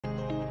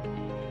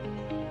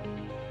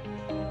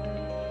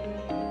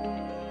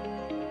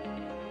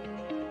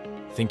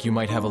Think you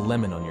might have a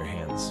lemon on your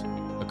hands,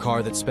 a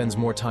car that spends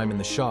more time in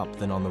the shop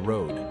than on the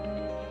road.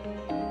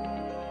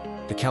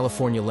 The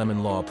California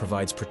Lemon Law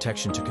provides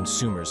protection to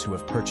consumers who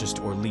have purchased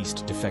or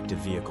leased defective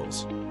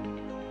vehicles.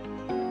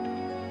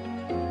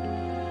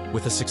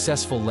 With a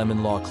successful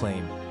Lemon Law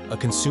claim, a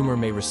consumer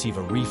may receive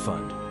a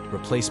refund,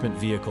 replacement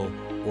vehicle,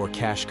 or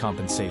cash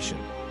compensation.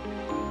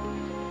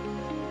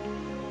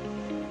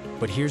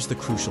 But here's the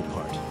crucial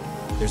part.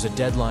 There's a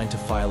deadline to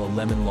file a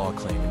Lemon Law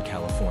claim in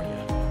California.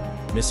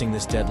 Missing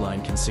this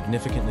deadline can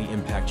significantly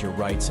impact your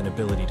rights and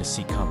ability to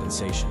seek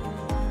compensation.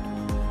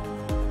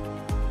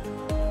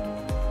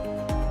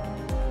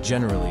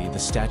 Generally, the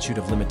statute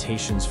of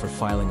limitations for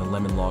filing a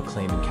Lemon Law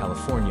claim in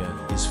California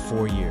is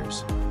 4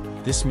 years.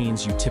 This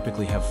means you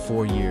typically have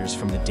 4 years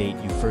from the date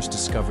you first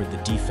discovered the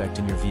defect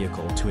in your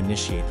vehicle to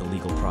initiate the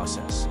legal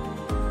process.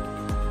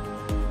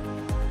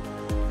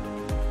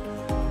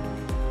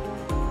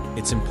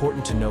 It's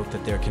important to note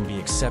that there can be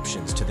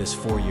exceptions to this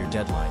 4-year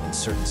deadline in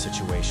certain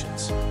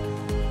situations.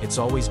 It's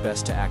always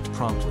best to act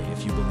promptly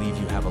if you believe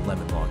you have a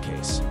Lemon Law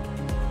case.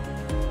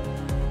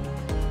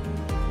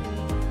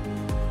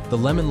 The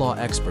Lemon Law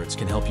experts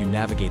can help you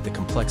navigate the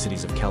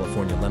complexities of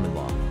California Lemon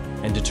Law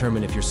and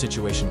determine if your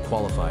situation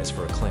qualifies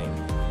for a claim.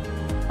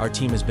 Our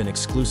team has been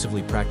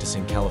exclusively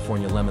practicing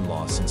California Lemon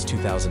Law since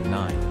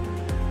 2009.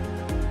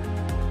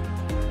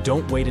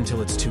 Don't wait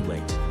until it's too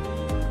late.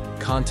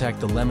 Contact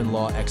the Lemon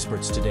Law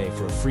experts today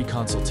for a free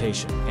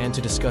consultation and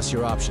to discuss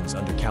your options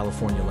under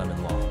California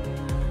Lemon Law.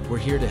 We're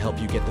here to help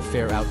you get the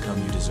fair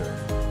outcome you deserve.